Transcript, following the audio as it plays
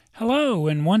Hello,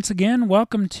 and once again,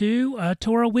 welcome to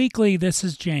Torah Weekly. This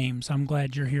is James. I'm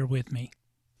glad you're here with me.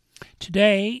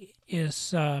 Today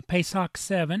is Pesach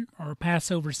 7, or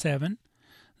Passover 7.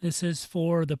 This is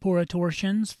for the Torah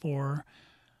torsions for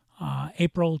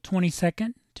April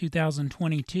 22nd,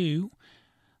 2022.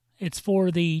 It's for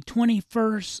the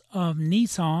 21st of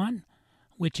Nisan,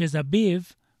 which is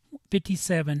Aviv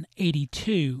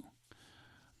 5782.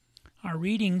 Our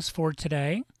readings for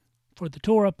today, for the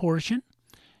Torah portion,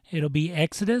 it'll be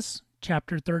Exodus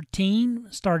chapter 13,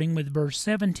 starting with verse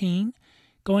 17,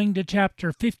 going to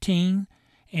chapter 15,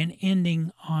 and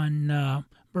ending on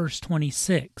verse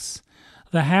 26.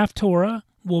 The Haftorah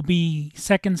will be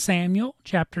 2 Samuel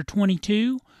chapter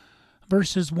 22,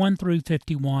 verses 1 through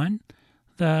 51.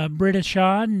 The Brit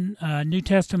New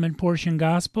Testament portion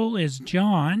gospel is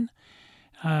John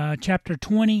chapter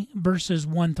 20, verses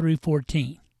 1 through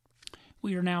 14.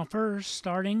 We are now first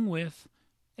starting with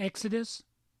Exodus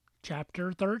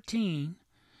chapter 13,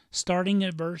 starting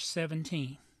at verse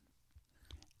 17.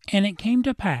 And it came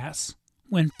to pass,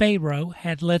 when Pharaoh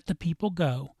had let the people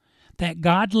go, that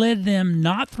God led them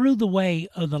not through the way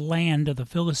of the land of the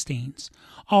Philistines,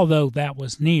 although that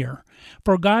was near.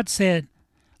 For God said,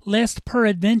 Lest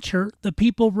peradventure the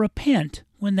people repent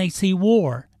when they see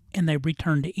war, and they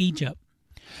return to Egypt.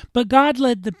 But God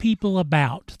led the people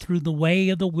about through the way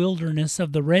of the wilderness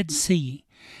of the Red Sea,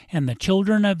 and the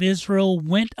children of Israel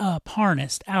went up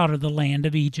harnessed out of the land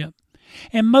of Egypt.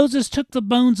 And Moses took the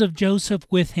bones of Joseph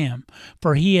with him,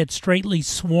 for he had straitly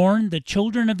sworn the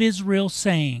children of Israel,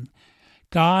 saying,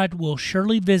 God will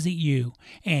surely visit you,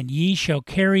 and ye shall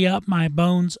carry up my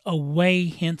bones away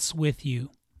hence with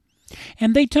you.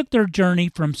 And they took their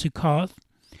journey from Succoth,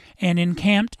 and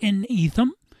encamped in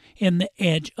Etham, in the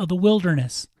edge of the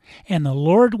wilderness. And the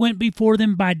Lord went before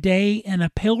them by day in a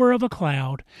pillar of a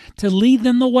cloud, to lead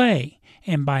them the way,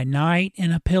 and by night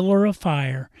in a pillar of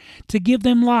fire, to give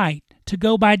them light, to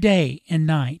go by day and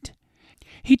night.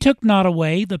 He took not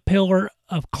away the pillar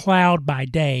of cloud by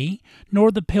day,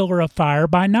 nor the pillar of fire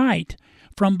by night,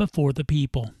 from before the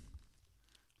people.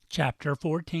 Chapter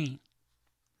 14.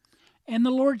 And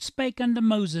the Lord spake unto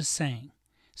Moses, saying,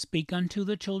 Speak unto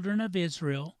the children of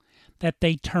Israel, that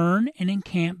they turn and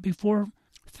encamp before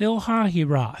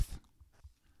Philhahiroth,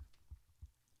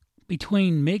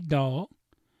 between Migdol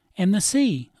and the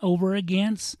sea, over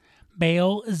against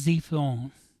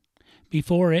Baal-zephon.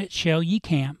 Before it shall ye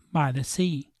camp by the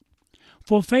sea.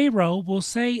 For Pharaoh will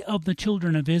say of the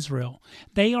children of Israel,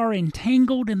 They are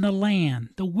entangled in the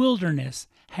land, the wilderness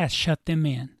hath shut them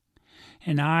in.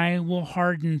 And I will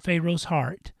harden Pharaoh's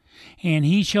heart, and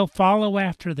he shall follow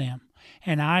after them.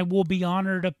 And I will be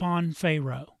honored upon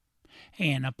Pharaoh,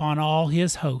 and upon all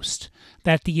his host,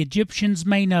 that the Egyptians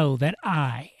may know that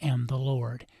I am the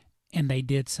Lord. And they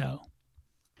did so.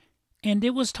 And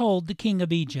it was told the king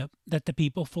of Egypt that the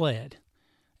people fled.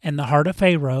 And the heart of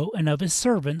Pharaoh and of his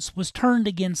servants was turned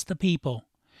against the people.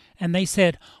 And they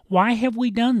said, Why have we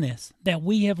done this, that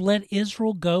we have let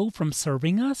Israel go from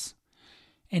serving us?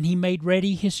 And he made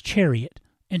ready his chariot,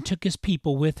 and took his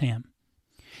people with him.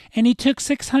 And he took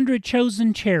 600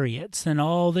 chosen chariots, and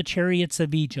all the chariots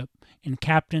of Egypt, and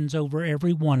captains over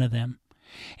every one of them.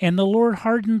 And the Lord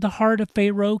hardened the heart of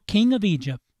Pharaoh, king of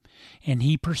Egypt, and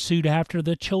he pursued after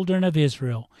the children of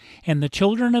Israel. And the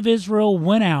children of Israel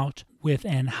went out with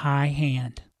an high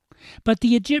hand. But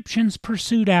the Egyptians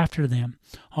pursued after them,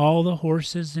 all the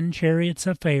horses and chariots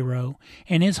of Pharaoh,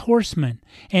 and his horsemen,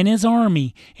 and his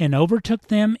army, and overtook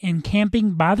them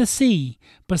encamping by the sea,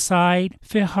 beside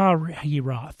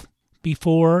Philhahiroth,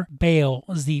 before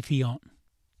Baal-zephon.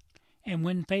 And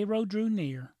when Pharaoh drew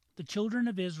near, the children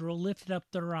of Israel lifted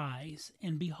up their eyes,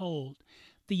 and behold,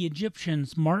 the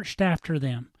Egyptians marched after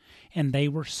them, and they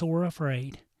were sore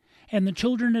afraid. And the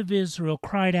children of Israel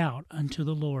cried out unto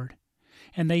the Lord.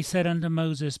 And they said unto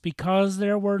Moses, Because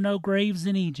there were no graves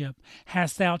in Egypt,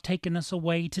 hast thou taken us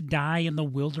away to die in the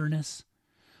wilderness?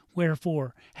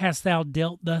 Wherefore hast thou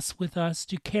dealt thus with us,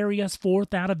 to carry us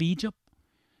forth out of Egypt?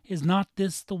 Is not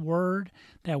this the word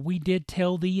that we did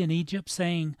tell thee in Egypt,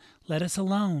 saying, Let us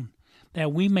alone,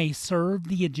 that we may serve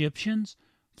the Egyptians?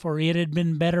 For it had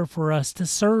been better for us to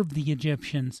serve the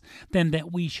Egyptians, than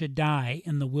that we should die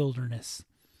in the wilderness.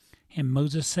 And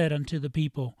Moses said unto the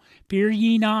people, Fear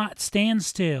ye not, stand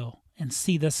still, and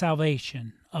see the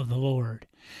salvation of the Lord,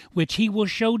 which he will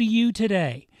show to you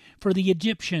today. For the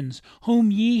Egyptians,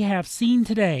 whom ye have seen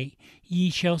today, ye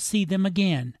shall see them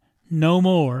again, no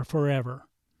more forever.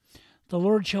 The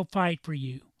Lord shall fight for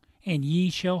you, and ye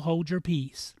shall hold your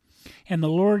peace. And the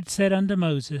Lord said unto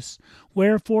Moses,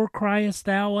 Wherefore criest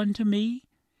thou unto me?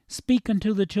 Speak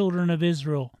unto the children of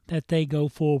Israel, that they go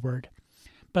forward.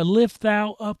 But lift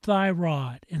thou up thy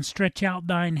rod, and stretch out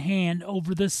thine hand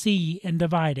over the sea, and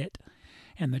divide it.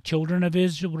 And the children of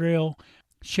Israel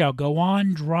shall go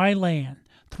on dry land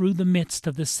through the midst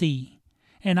of the sea.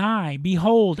 And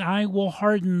behold, I will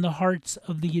harden the hearts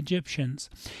of the Egyptians,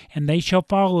 and they shall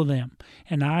follow them,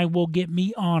 and I will get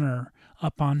me honor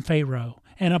upon Pharaoh,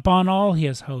 and upon all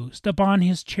his host, upon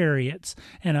his chariots,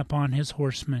 and upon his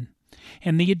horsemen.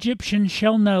 And the Egyptians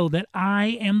shall know that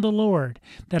I am the Lord,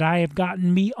 that I have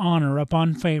gotten me honor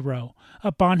upon Pharaoh,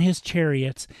 upon his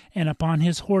chariots, and upon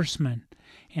his horsemen.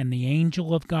 And the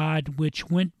angel of God, which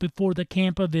went before the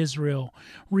camp of Israel,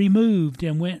 removed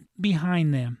and went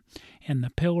behind them. And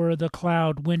the pillar of the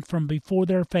cloud went from before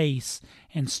their face,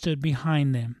 and stood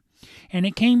behind them. And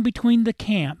it came between the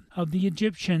camp of the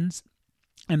Egyptians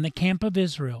and the camp of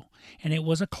Israel, and it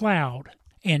was a cloud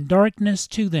and darkness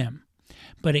to them.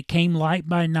 But it came light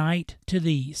by night to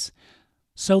these,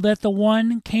 so that the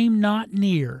one came not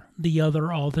near the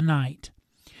other all the night.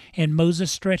 And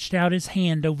Moses stretched out his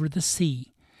hand over the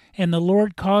sea, and the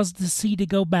Lord caused the sea to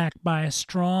go back by a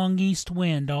strong east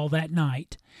wind all that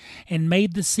night, and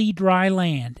made the sea dry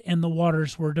land, and the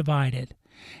waters were divided.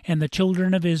 And the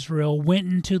children of Israel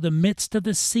went into the midst of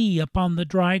the sea upon the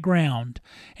dry ground,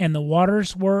 and the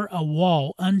waters were a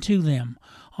wall unto them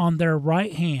on their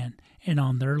right hand and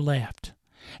on their left.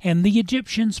 And the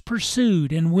Egyptians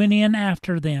pursued and went in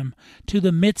after them to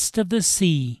the midst of the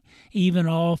sea, even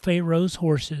all Pharaoh's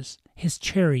horses, his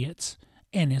chariots,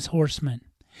 and his horsemen.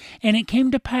 And it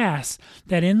came to pass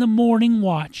that in the morning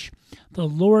watch the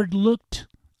Lord looked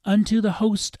unto the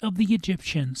host of the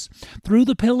Egyptians through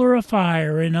the pillar of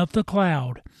fire and of the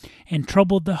cloud, and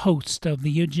troubled the host of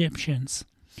the Egyptians,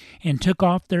 and took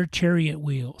off their chariot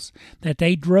wheels, that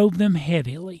they drove them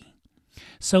heavily.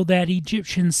 So that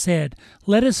Egyptians said,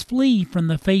 Let us flee from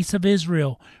the face of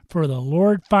Israel, for the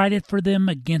Lord fighteth for them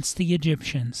against the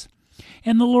Egyptians.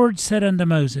 And the Lord said unto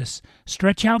Moses,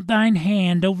 Stretch out thine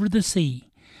hand over the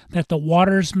sea, that the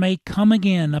waters may come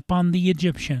again upon the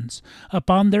Egyptians,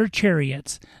 upon their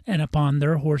chariots, and upon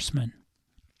their horsemen.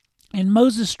 And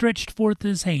Moses stretched forth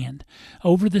his hand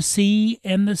over the sea,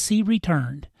 and the sea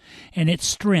returned, and its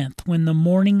strength when the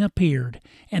morning appeared,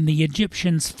 and the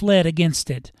Egyptians fled against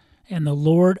it. And the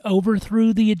Lord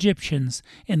overthrew the Egyptians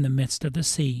in the midst of the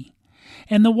sea.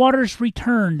 And the waters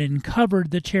returned and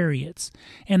covered the chariots,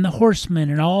 and the horsemen,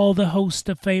 and all the host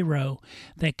of Pharaoh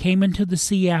that came into the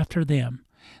sea after them.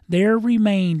 There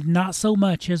remained not so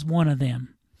much as one of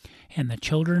them. And the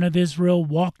children of Israel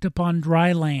walked upon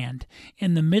dry land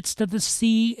in the midst of the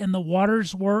sea, and the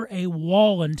waters were a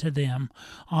wall unto them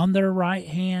on their right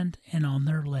hand and on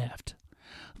their left.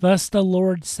 Thus the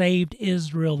Lord saved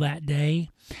Israel that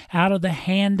day out of the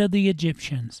hand of the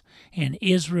Egyptians, and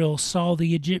Israel saw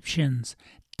the Egyptians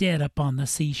dead upon the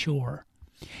seashore.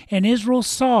 And Israel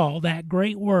saw that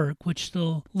great work which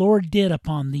the Lord did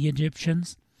upon the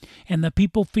Egyptians, and the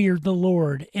people feared the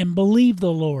Lord, and believed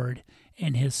the Lord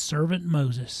and his servant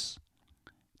Moses.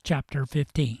 Chapter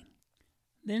 15.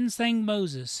 Then sang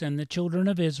Moses and the children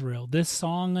of Israel this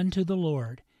song unto the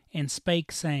Lord, and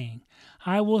spake, saying,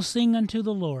 I will sing unto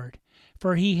the Lord,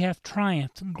 for he hath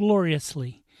triumphed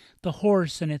gloriously. The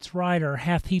horse and its rider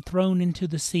hath he thrown into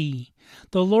the sea.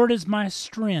 The Lord is my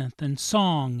strength and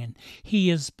song, and he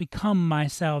is become my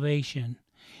salvation.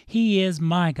 He is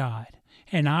my God,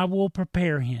 and I will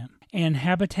prepare him an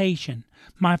habitation,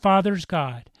 my father's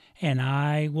God, and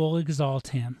I will exalt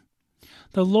him.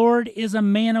 The Lord is a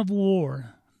man of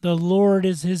war. The Lord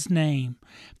is his name.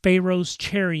 Pharaoh's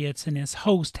chariots and his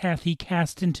host hath he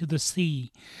cast into the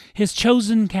sea. His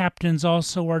chosen captains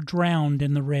also are drowned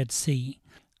in the Red Sea.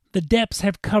 The depths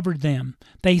have covered them.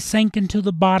 They sank into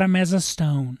the bottom as a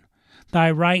stone.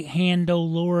 Thy right hand, O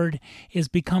Lord, is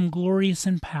become glorious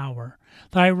in power.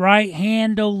 Thy right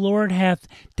hand, O Lord, hath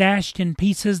dashed in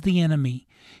pieces the enemy,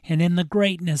 and in the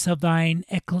greatness of thine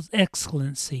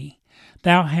excellency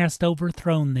thou hast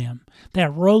overthrown them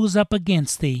that rose up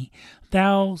against thee.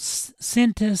 Thou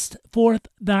sentest forth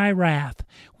thy wrath,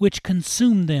 which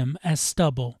consumed them as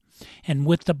stubble. And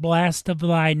with the blast of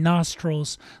thy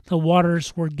nostrils the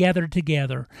waters were gathered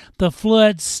together. The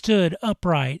floods stood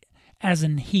upright as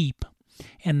an heap,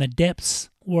 and the depths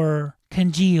were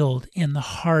congealed in the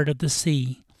heart of the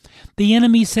sea. The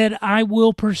enemy said, I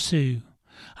will pursue,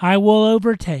 I will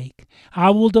overtake,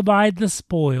 I will divide the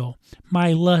spoil.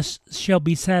 My lust shall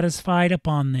be satisfied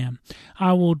upon them.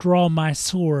 I will draw my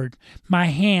sword, my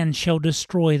hand shall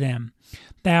destroy them.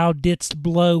 Thou didst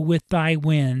blow with thy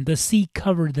wind, the sea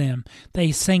covered them,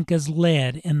 they sank as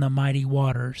lead in the mighty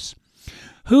waters.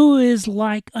 Who is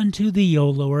like unto thee, O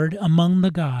Lord, among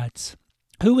the gods?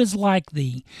 Who is like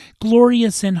thee,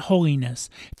 glorious in holiness,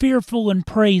 fearful in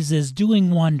praises,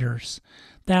 doing wonders?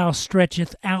 Thou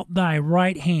stretchest out thy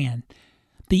right hand,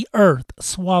 the earth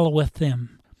swalloweth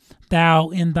them. Thou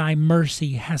in thy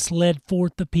mercy hast led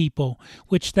forth the people,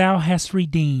 which thou hast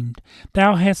redeemed.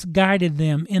 Thou hast guided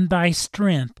them in thy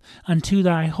strength unto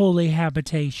thy holy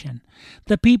habitation.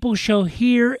 The people shall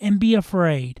hear and be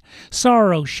afraid.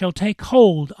 Sorrow shall take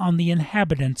hold on the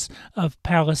inhabitants of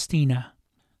Palestina.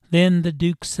 Then the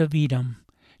dukes of Edom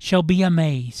shall be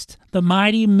amazed, the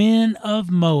mighty men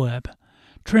of Moab.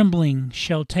 Trembling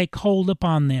shall take hold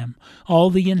upon them. All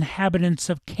the inhabitants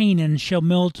of Canaan shall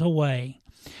melt away.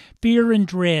 Fear and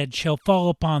dread shall fall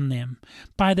upon them.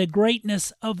 By the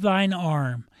greatness of thine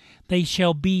arm they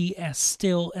shall be as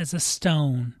still as a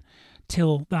stone,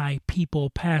 till thy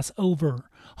people pass over.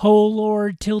 O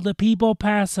Lord, till the people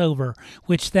pass over,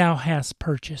 which thou hast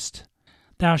purchased.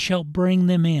 Thou shalt bring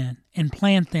them in, and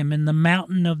plant them in the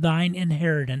mountain of thine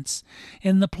inheritance,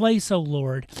 in the place, O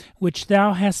Lord, which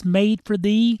thou hast made for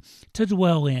thee to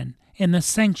dwell in the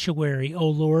sanctuary, O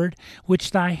Lord,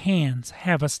 which thy hands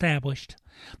have established.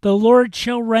 The Lord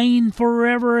shall reign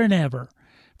forever and ever.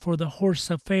 For the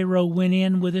horse of Pharaoh went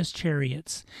in with his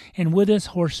chariots, and with his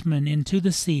horsemen into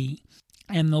the sea,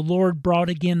 and the Lord brought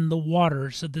again the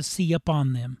waters of the sea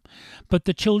upon them. But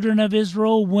the children of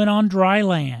Israel went on dry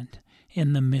land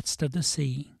in the midst of the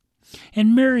sea.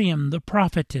 And Miriam the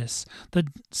prophetess, the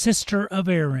sister of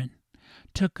Aaron,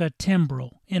 took a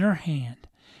timbrel in her hand,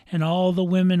 and all the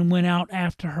women went out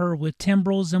after her with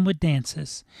timbrels and with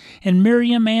dances. And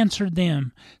Miriam answered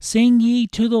them, Sing ye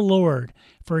to the Lord,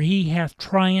 for he hath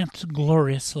triumphed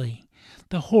gloriously.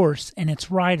 The horse and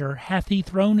its rider hath he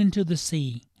thrown into the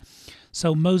sea.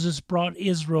 So Moses brought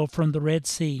Israel from the Red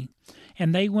Sea,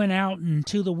 and they went out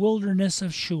into the wilderness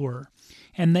of Shur.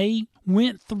 And they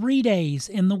went 3 days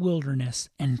in the wilderness,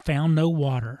 and found no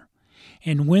water.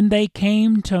 And when they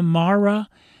came to Marah,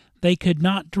 they could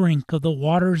not drink of the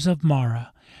waters of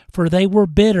Marah, for they were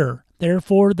bitter.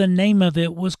 Therefore the name of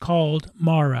it was called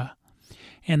Marah.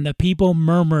 And the people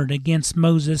murmured against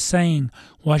Moses, saying,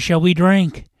 What shall we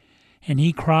drink? And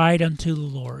he cried unto the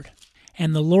Lord.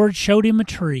 And the Lord showed him a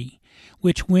tree,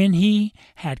 which when he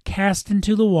had cast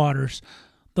into the waters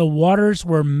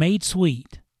were made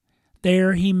sweet.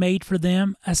 There he made for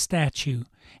them a statute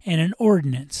and an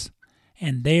ordinance,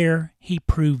 and there he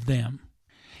proved them.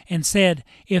 And said,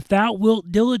 If thou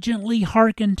wilt diligently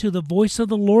hearken to the voice of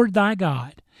the Lord thy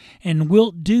God, and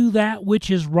wilt do that which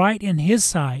is right in his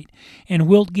sight, and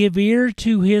wilt give ear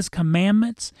to his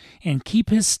commandments, and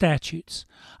keep his statutes,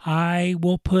 I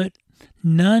will put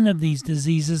none of these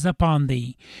diseases upon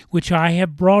thee, which I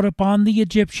have brought upon the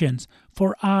Egyptians,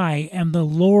 for I am the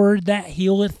Lord that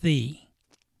healeth thee.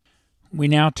 We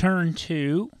now turn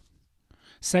to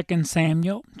 2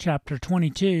 Samuel chapter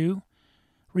 22,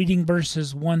 reading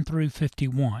verses 1 through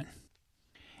 51.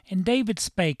 And David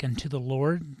spake unto the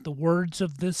Lord the words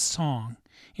of this song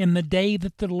in the day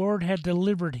that the Lord had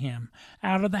delivered him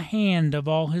out of the hand of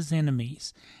all his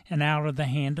enemies, and out of the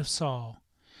hand of Saul.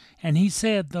 And he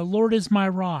said, The Lord is my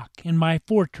rock, and my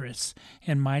fortress,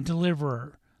 and my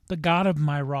deliverer, the God of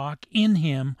my rock, in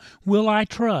him will I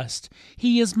trust.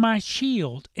 He is my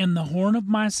shield, and the horn of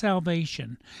my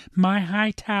salvation, my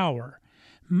high tower,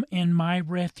 and my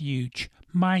refuge,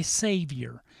 my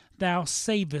Savior. Thou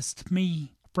savest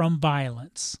me from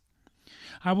violence.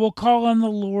 I will call on the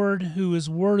Lord, who is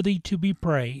worthy to be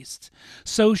praised.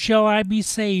 So shall I be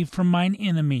saved from mine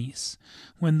enemies,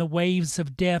 when the waves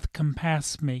of death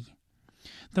compassed me.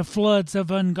 The floods of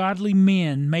ungodly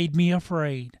men made me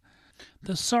afraid.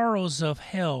 The sorrows of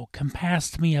hell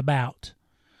compassed me about.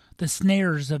 The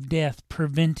snares of death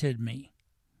prevented me.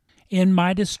 In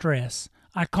my distress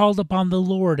I called upon the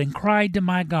Lord and cried to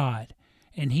my God,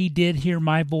 and he did hear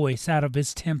my voice out of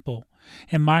his temple,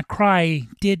 and my cry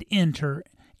did enter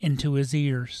into his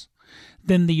ears.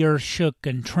 Then the earth shook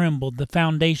and trembled, the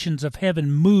foundations of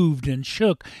heaven moved and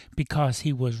shook, because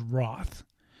he was wroth.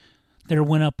 There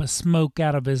went up a smoke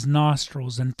out of his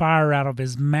nostrils, and fire out of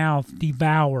his mouth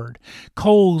devoured.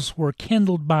 Coals were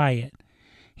kindled by it.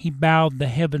 He bowed the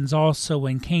heavens also,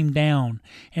 and came down,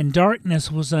 and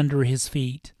darkness was under his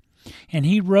feet. And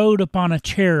he rode upon a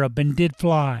cherub, and did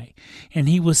fly, and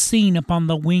he was seen upon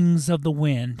the wings of the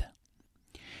wind.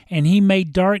 And he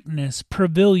made darkness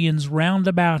pavilions round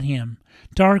about him,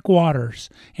 dark waters,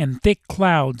 and thick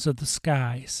clouds of the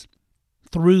skies.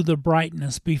 Through the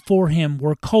brightness before him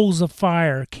were coals of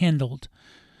fire kindled.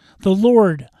 The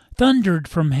Lord thundered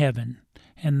from heaven,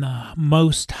 and the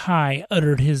Most High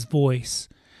uttered his voice.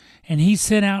 And he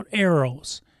sent out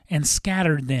arrows, and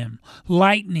scattered them,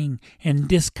 lightning, and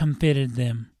discomfited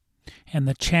them. and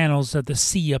the channels of the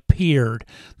sea appeared.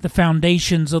 The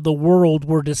foundations of the world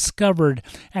were discovered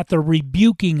at the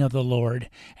rebuking of the Lord,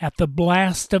 at the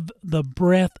blast of the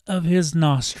breath of his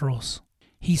nostrils.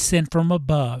 He sent from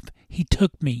above. He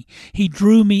took me. He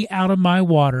drew me out of my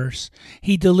waters.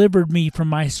 He delivered me from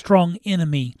my strong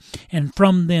enemy and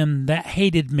from them that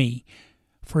hated me,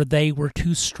 for they were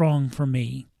too strong for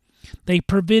me. They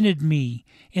prevented me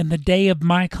in the day of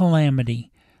my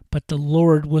calamity, but the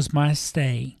Lord was my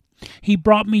stay. He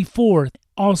brought me forth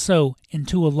also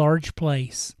into a large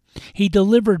place. He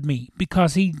delivered me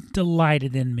because he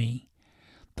delighted in me.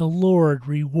 The Lord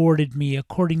rewarded me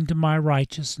according to my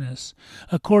righteousness.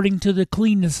 According to the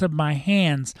cleanness of my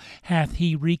hands hath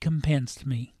he recompensed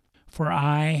me. For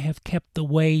I have kept the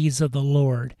ways of the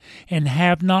Lord, and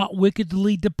have not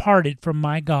wickedly departed from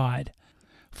my God.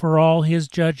 For all his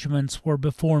judgments were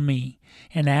before me,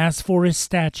 and as for his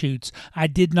statutes, I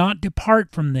did not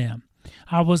depart from them.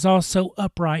 I was also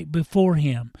upright before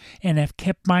him, and have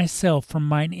kept myself from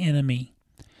mine enemy.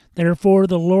 Therefore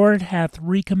the Lord hath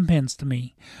recompensed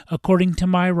me, according to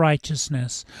my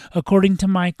righteousness, according to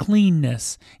my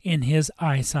cleanness in his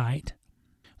eyesight.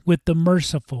 With the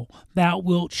merciful thou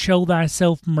wilt show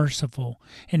thyself merciful,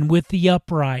 and with the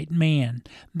upright man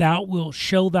thou wilt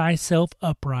show thyself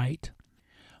upright.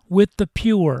 With the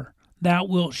pure thou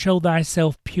wilt show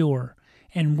thyself pure,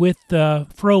 and with the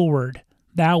froward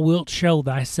thou wilt show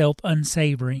thyself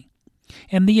unsavory.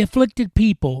 And the afflicted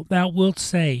people thou wilt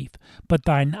save, but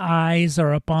thine eyes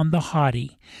are upon the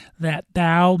haughty, that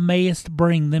thou mayest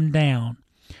bring them down.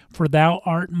 For thou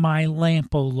art my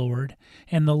lamp, O Lord,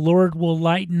 and the Lord will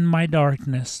lighten my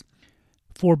darkness.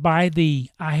 For by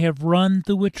thee I have run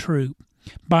through a troop.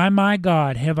 By my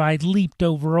God have I leaped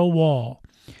over a wall.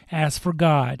 As for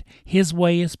God, his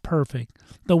way is perfect.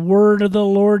 The word of the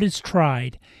Lord is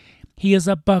tried. He is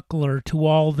a buckler to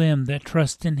all them that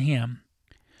trust in him.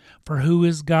 For who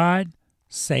is God?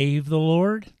 Save the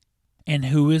Lord. And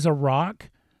who is a rock?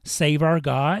 Save our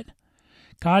God.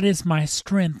 God is my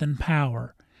strength and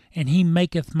power, and he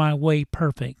maketh my way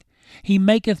perfect. He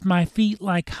maketh my feet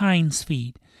like hinds'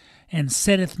 feet, and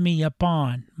setteth me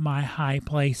upon my high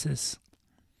places.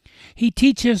 He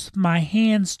teacheth my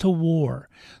hands to war,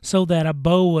 so that a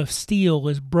bow of steel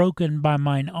is broken by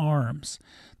mine arms.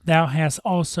 Thou hast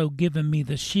also given me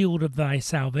the shield of thy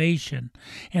salvation,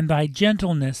 and thy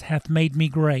gentleness hath made me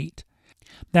great.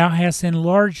 Thou hast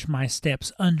enlarged my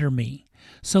steps under me,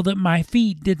 so that my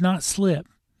feet did not slip.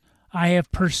 I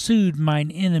have pursued mine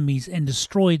enemies and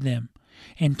destroyed them,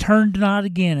 and turned not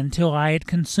again until I had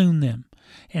consumed them.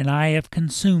 And I have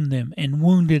consumed them and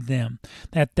wounded them,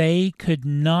 that they could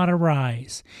not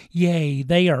arise. Yea,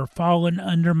 they are fallen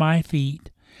under my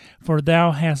feet. For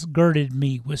thou hast girded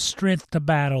me with strength to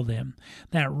battle them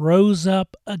that rose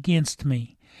up against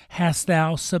me. Hast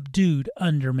thou subdued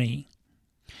under me.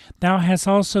 Thou hast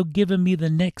also given me the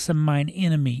necks of mine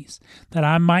enemies, that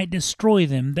I might destroy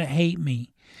them that hate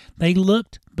me. They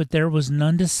looked, but there was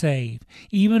none to save,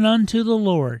 even unto the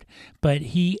Lord, but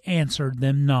he answered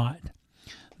them not.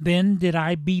 Then did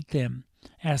I beat them,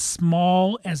 as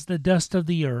small as the dust of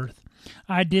the earth.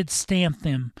 I did stamp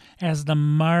them as the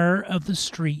mire of the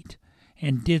street,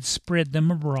 and did spread them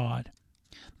abroad.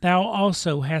 Thou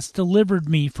also hast delivered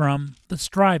me from the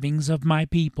strivings of my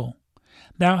people.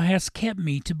 Thou hast kept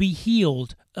me to be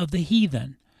healed of the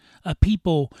heathen. A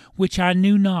people which I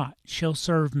knew not shall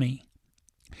serve me.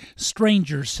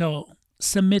 Strangers shall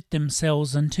submit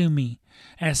themselves unto me.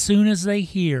 As soon as they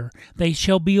hear, they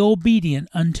shall be obedient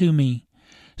unto me.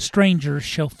 Strangers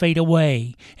shall fade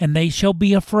away, and they shall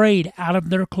be afraid out of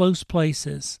their close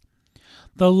places.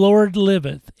 The Lord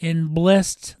liveth, and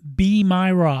blessed be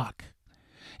my rock,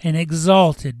 and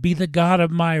exalted be the God of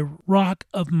my rock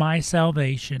of my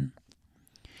salvation.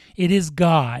 It is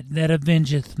God that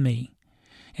avengeth me,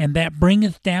 and that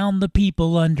bringeth down the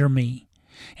people under me,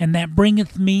 and that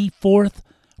bringeth me forth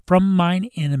from mine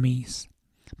enemies.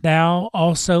 Thou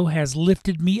also hast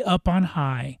lifted me up on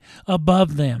high,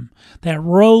 above them that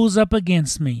rose up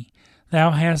against me.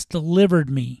 Thou hast delivered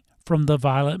me from the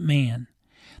violent man.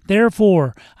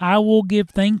 Therefore I will give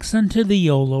thanks unto thee,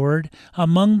 O Lord,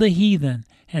 among the heathen,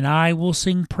 and I will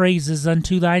sing praises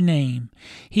unto thy name.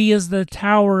 He is the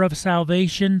tower of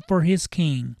salvation for his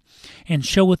king, and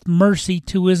showeth mercy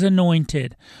to his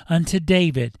anointed, unto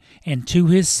David, and to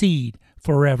his seed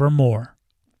forevermore.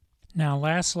 Now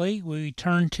lastly, we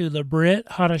turn to the Brit,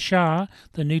 Chadashah,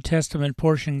 the New Testament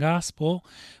portion gospel,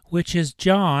 which is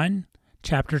John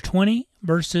chapter 20,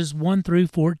 verses 1 through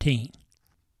 14.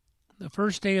 The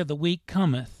first day of the week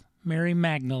cometh Mary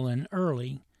Magdalene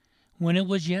early, when it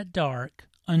was yet dark,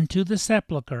 unto the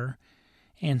sepulchre,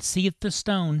 and seeth the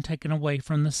stone taken away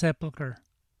from the sepulchre.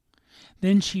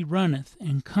 Then she runneth,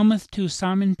 and cometh to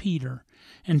Simon Peter,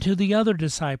 and to the other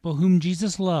disciple whom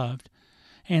Jesus loved,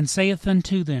 and saith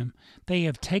unto them, They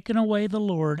have taken away the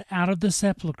Lord out of the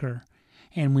sepulchre,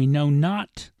 and we know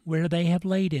not where they have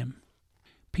laid him.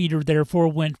 Peter therefore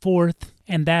went forth,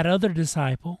 and that other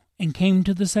disciple, and came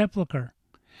to the sepulchre.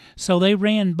 So they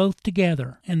ran both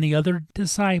together, and the other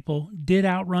disciple did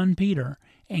outrun Peter,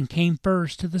 and came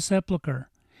first to the sepulchre.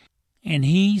 And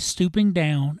he, stooping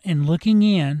down, and looking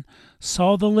in,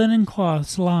 saw the linen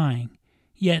cloths lying,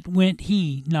 yet went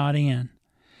he not in.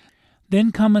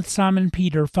 Then cometh Simon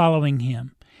Peter following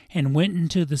him, and went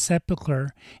into the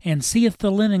sepulchre, and seeth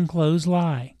the linen clothes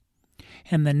lie,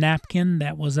 and the napkin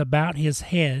that was about his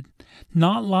head,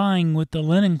 not lying with the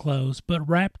linen clothes, but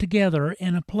wrapped together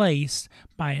in a place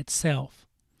by itself.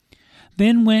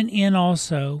 Then went in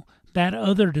also that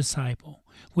other disciple,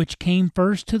 which came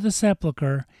first to the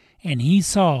sepulchre, and he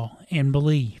saw and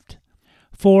believed.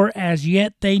 For as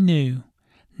yet they knew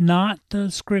not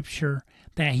the Scripture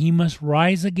that he must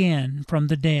rise again from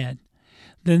the dead.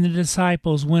 Then the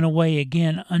disciples went away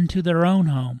again unto their own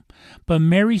home, but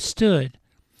Mary stood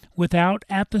without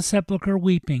at the sepulchre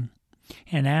weeping.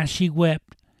 And as she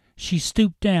wept, she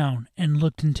stooped down and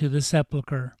looked into the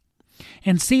sepulchre,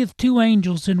 and seeth two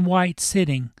angels in white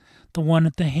sitting, the one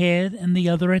at the head and the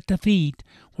other at the feet,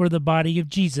 where the body of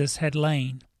Jesus had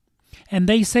lain. And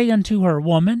they say unto her,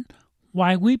 Woman,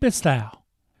 why weepest thou?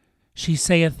 She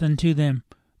saith unto them,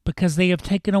 Because they have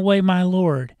taken away my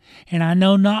Lord, and I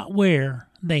know not where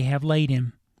they have laid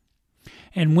him.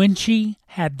 And when she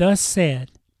had thus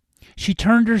said, she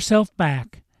turned herself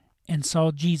back, and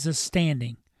saw Jesus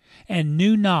standing, and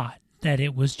knew not that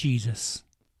it was Jesus.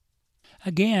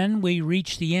 Again, we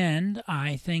reach the end.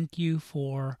 I thank you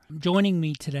for joining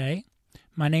me today.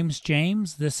 My name's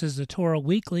James. This is the Torah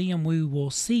Weekly, and we will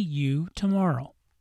see you tomorrow.